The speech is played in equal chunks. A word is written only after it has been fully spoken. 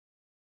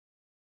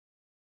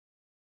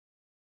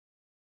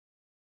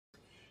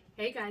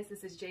Hey guys,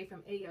 this is Jay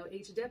from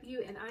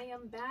AOHW, and I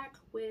am back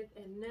with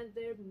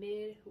another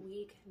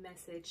midweek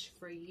message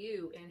for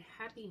you. And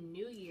Happy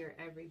New Year,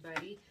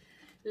 everybody.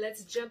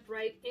 Let's jump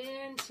right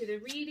into the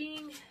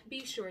reading.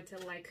 Be sure to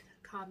like,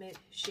 comment,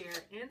 share,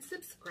 and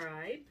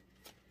subscribe.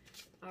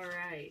 All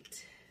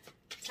right.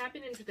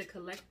 Tapping into the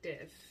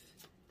collective.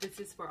 This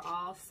is for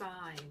all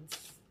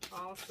signs.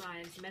 All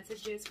signs.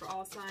 Messages for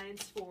all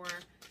signs for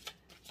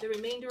the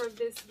remainder of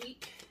this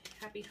week.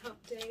 Happy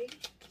Hump Day.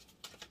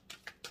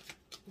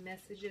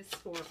 Messages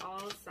for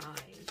all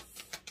signs.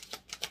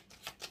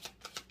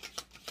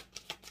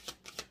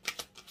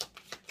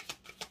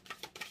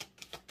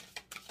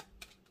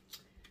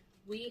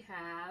 We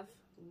have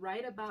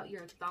write about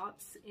your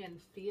thoughts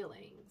and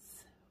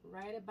feelings.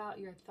 Write about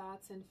your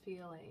thoughts and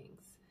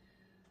feelings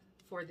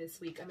for this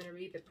week. I'm going to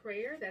read the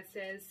prayer that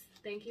says,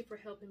 "Thank you for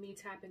helping me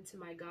tap into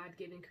my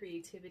God-given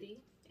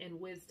creativity and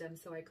wisdom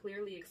so I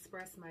clearly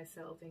express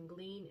myself and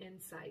glean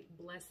insight,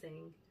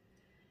 blessing,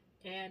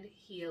 and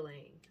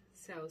healing."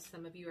 So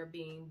some of you are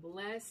being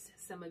blessed,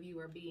 some of you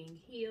are being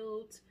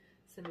healed,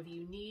 some of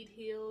you need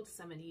healed,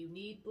 some of you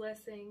need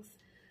blessings.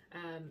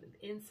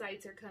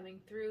 Insights are coming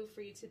through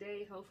for you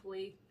today.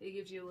 Hopefully it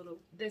gives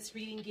you this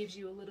reading gives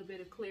you a little bit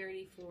of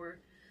clarity for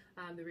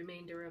the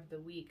remainder of the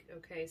week.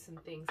 Okay, some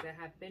things that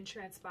have been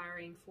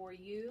transpiring for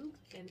you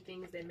and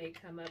things that may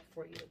come up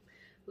for you.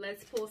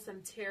 Let's pull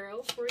some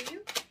tarot for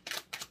you.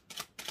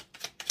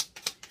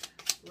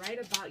 Write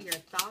about your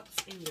thoughts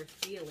and your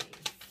feelings.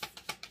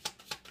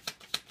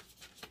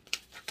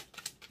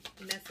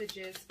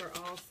 Messages for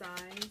all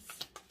signs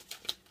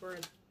for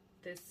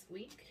this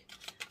week.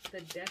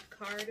 The Death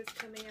card is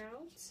coming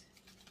out.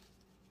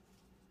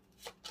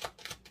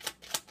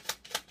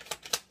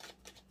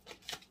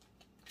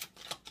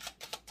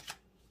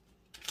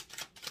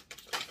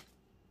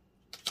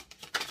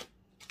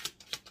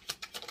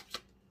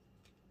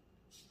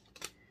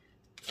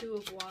 Two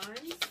of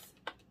Wands.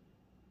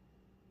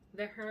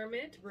 The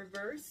Hermit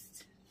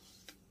reversed.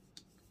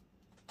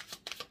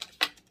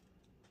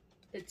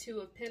 The Two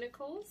of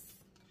Pentacles.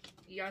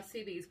 Y'all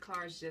see these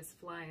cards just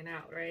flying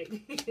out, right?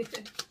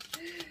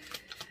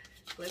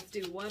 Let's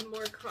do one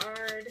more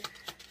card.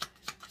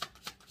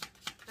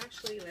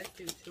 Actually, let's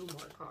do two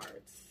more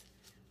cards.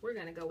 We're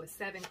going to go with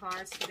 7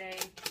 cards today.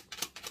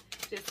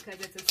 Just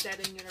because it's a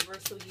 7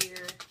 universal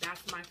year.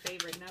 That's my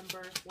favorite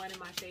number. One of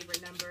my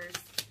favorite numbers.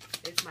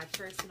 It's my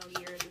personal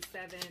year is a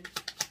 7.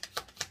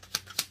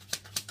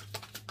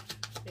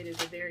 It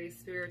is a very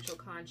spiritual,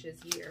 conscious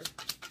year.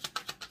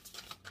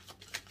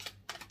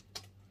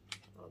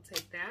 I'll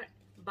take that.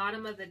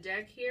 Bottom of the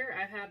deck here,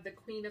 I have the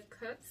Queen of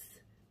Cups,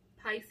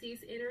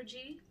 Pisces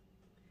energy.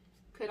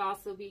 Could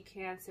also be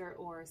Cancer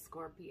or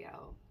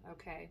Scorpio,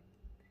 okay?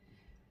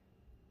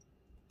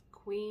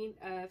 Queen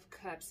of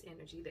Cups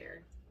energy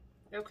there.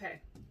 Okay.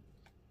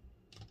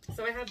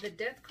 So I have the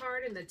Death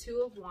card and the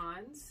Two of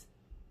Wands.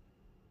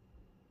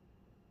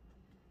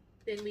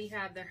 Then we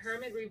have the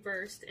Hermit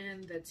reversed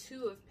and the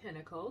Two of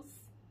Pentacles.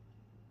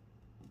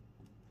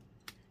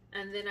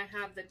 And then I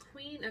have the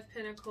Queen of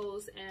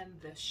Pentacles and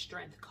the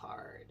Strength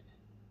card.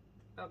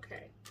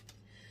 Okay.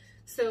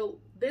 So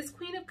this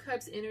Queen of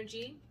Cups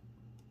energy,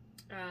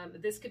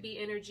 this could be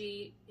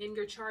energy in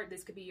your chart.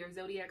 This could be your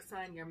zodiac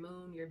sign, your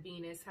moon, your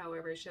Venus,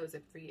 however it shows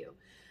up for you.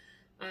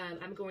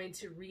 I'm going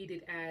to read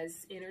it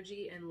as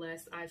energy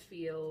unless I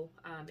feel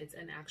it's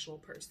an actual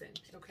person,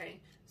 okay?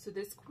 So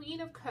this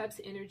Queen of Cups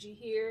energy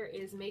here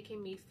is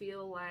making me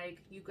feel like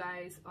you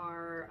guys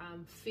are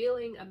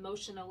feeling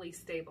emotionally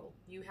stable.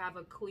 You have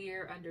a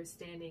clear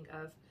understanding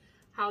of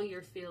how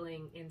you're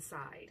feeling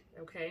inside,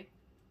 okay?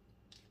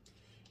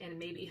 And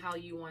maybe how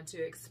you want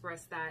to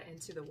express that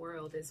into the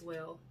world as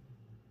well.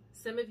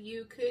 Some of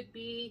you could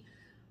be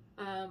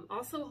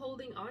also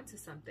holding on to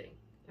something.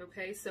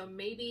 Okay, so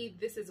maybe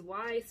this is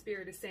why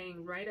Spirit is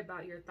saying write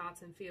about your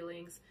thoughts and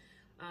feelings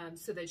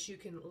so that you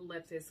can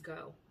let this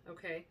go,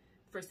 okay?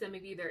 For some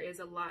of you, there is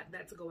a lot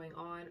that's going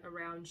on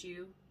around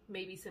you.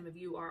 Maybe some of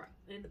you are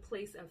in the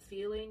place of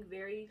feeling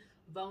very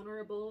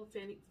vulnerable,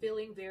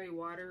 feeling very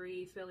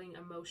watery, feeling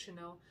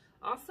emotional.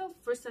 Also,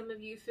 for some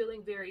of you,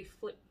 feeling very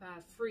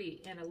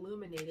free and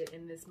illuminated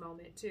in this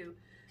moment too.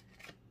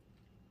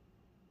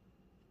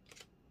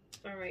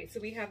 All right, so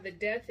we have the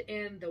Death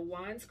and the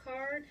Wands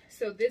card.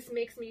 So this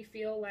makes me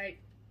feel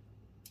like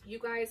you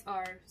guys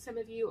are, some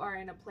of you are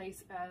in a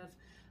place of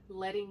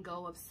letting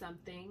go of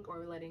something or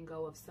letting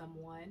go of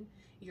someone.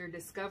 You're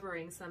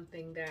discovering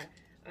something that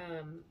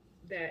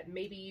that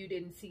maybe you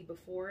didn't see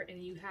before,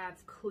 and you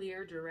have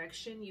clear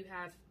direction. You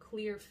have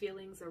clear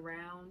feelings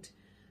around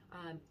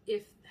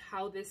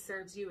how this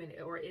serves you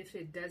or if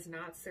it does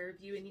not serve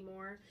you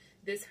anymore.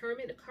 This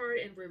Hermit card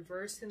in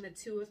reverse and the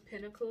Two of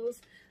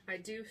Pentacles, I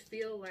do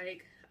feel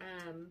like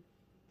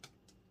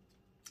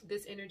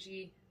this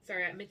energy,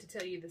 sorry, I meant to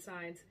tell you the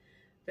signs.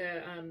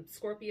 The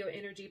Scorpio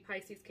energy,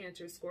 Pisces,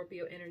 Cancer,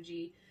 Scorpio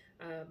energy,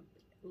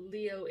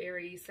 Leo,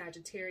 Aries,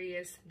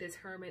 Sagittarius. This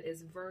Hermit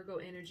is Virgo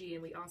energy,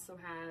 and we also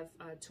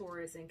have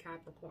Taurus and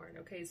Capricorn.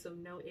 Okay, so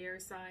no air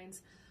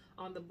signs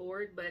on the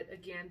board, but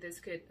again, this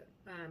could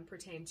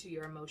pertain to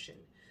your emotion.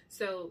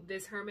 So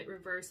this Hermit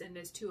reverse and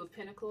this Two of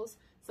Pentacles.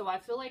 So I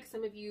feel like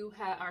some of you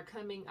are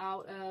coming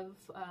out of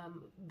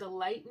the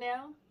light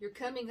now. You're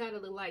coming out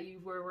of the light. You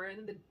were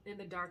in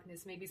the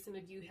darkness. Maybe some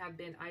of you have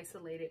been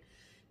isolated.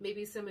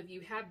 Maybe some of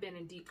you have been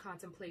in deep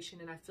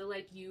contemplation, and I feel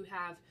like you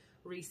have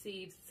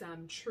received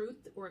some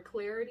truth or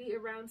clarity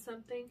around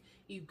something.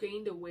 You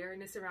gained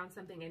awareness around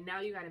something, and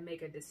now you got to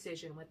make a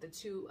decision with the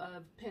Two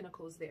of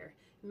Pentacles there.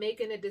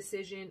 Making a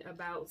decision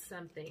about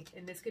something,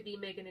 and this could be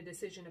making a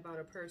decision about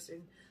a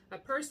person.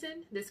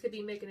 This could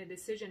be making a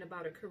decision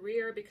about a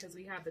career, because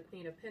we have the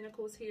Queen of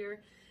Pentacles here.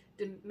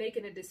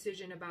 Making a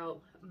decision about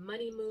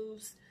money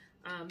moves,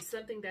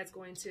 something that's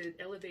going to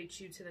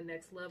elevate you to the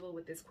next level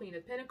with this Queen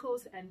of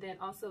Pentacles, and then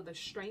also the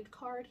Strength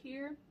card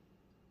here.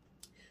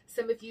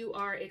 Some of you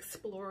are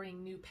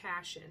exploring new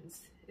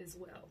passions as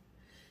well.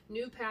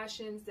 New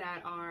passions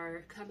that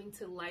are coming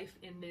to life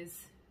in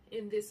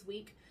this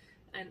week.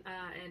 And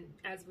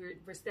as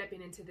we're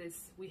stepping into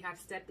this, we have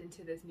stepped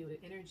into this new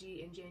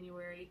energy in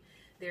January.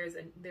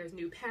 There's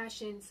new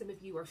passion. Some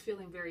of you are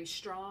feeling very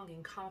strong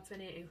and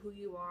confident in who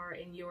you are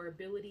and your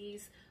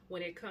abilities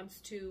when it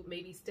comes to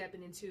maybe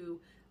stepping into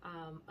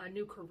a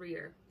new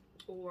career,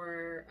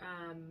 or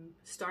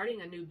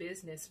starting a new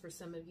business for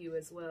some of you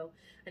as well.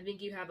 I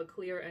think you have a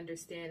clear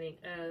understanding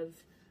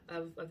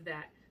of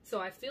that. So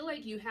I feel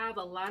like you have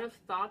a lot of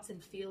thoughts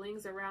and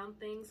feelings around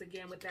things,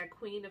 again, with that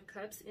Queen of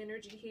Cups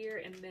energy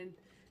here, and then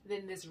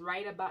this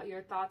write about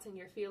your thoughts and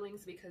your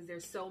feelings, because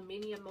there's so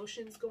many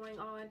emotions going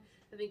on.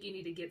 I think you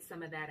need to get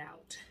some of that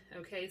out.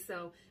 Okay,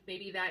 so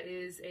maybe that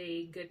is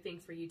a good thing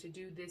for you to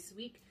do this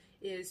week,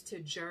 is to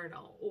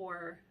journal,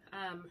 or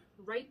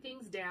write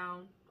things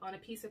down on a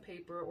piece of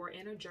paper or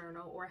in a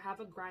journal, or have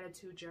a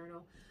gratitude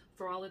journal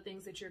for all the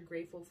things that you're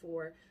grateful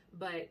for.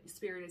 But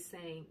Spirit is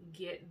saying,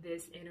 get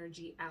this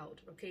energy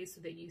out, okay,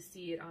 so that you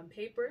see it on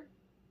paper.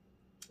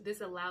 This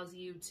allows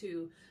you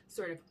to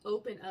sort of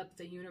open up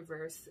the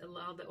universe,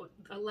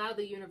 allow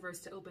the universe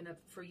to open up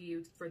for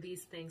you, for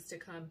these things to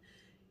come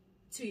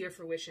to your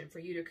fruition, for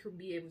you to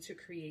be able to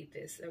create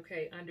this,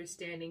 okay?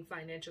 Understanding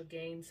financial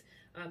gains,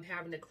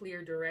 having a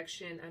clear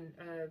direction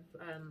of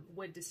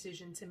what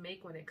decision to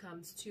make when it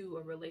comes to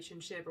a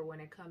relationship, or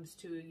when it comes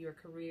to your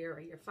career or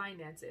your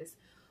finances,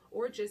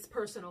 or just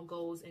personal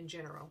goals in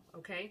general,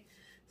 okay?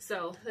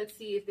 So let's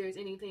see if there's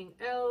anything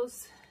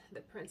else.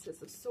 The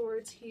Princess of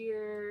Swords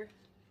here.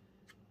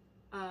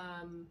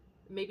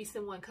 Maybe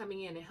someone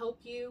coming in to help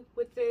you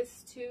with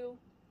this too.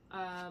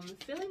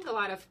 Feeling a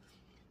lot of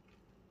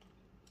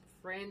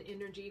friend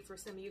energy for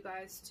some of you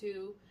guys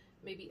too.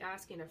 Maybe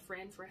asking a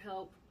friend for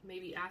help,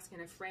 maybe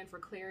asking a friend for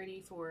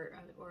clarity, or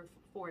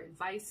for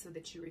advice, so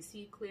that you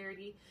receive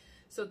clarity.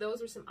 So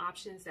those are some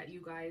options that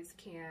you guys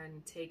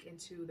can take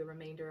into the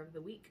remainder of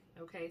the week,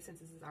 okay? Since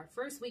this is our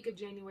first week of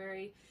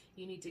January,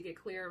 you need to get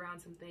clear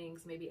around some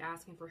things. Maybe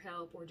asking for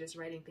help or just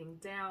writing things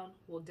down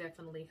will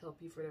definitely help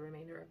you for the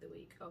remainder of the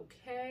week,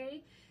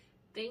 okay?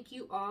 Thank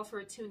you all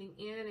for tuning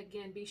in.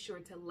 Again, be sure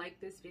to like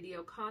this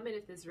video, comment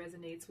if this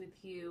resonates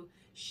with you,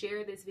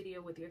 share this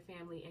video with your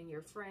family and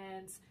your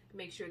friends.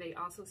 Make sure they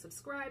also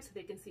subscribe so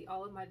they can see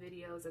all of my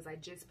videos, as I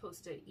just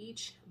posted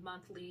each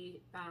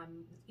monthly,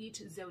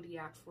 each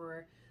zodiac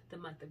for the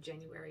month of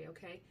January,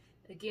 okay?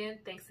 Again,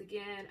 thanks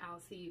again. I'll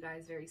see you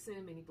guys very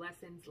soon. Many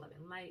blessings, love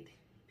and light.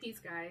 Peace,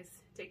 guys.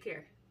 Take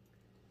care.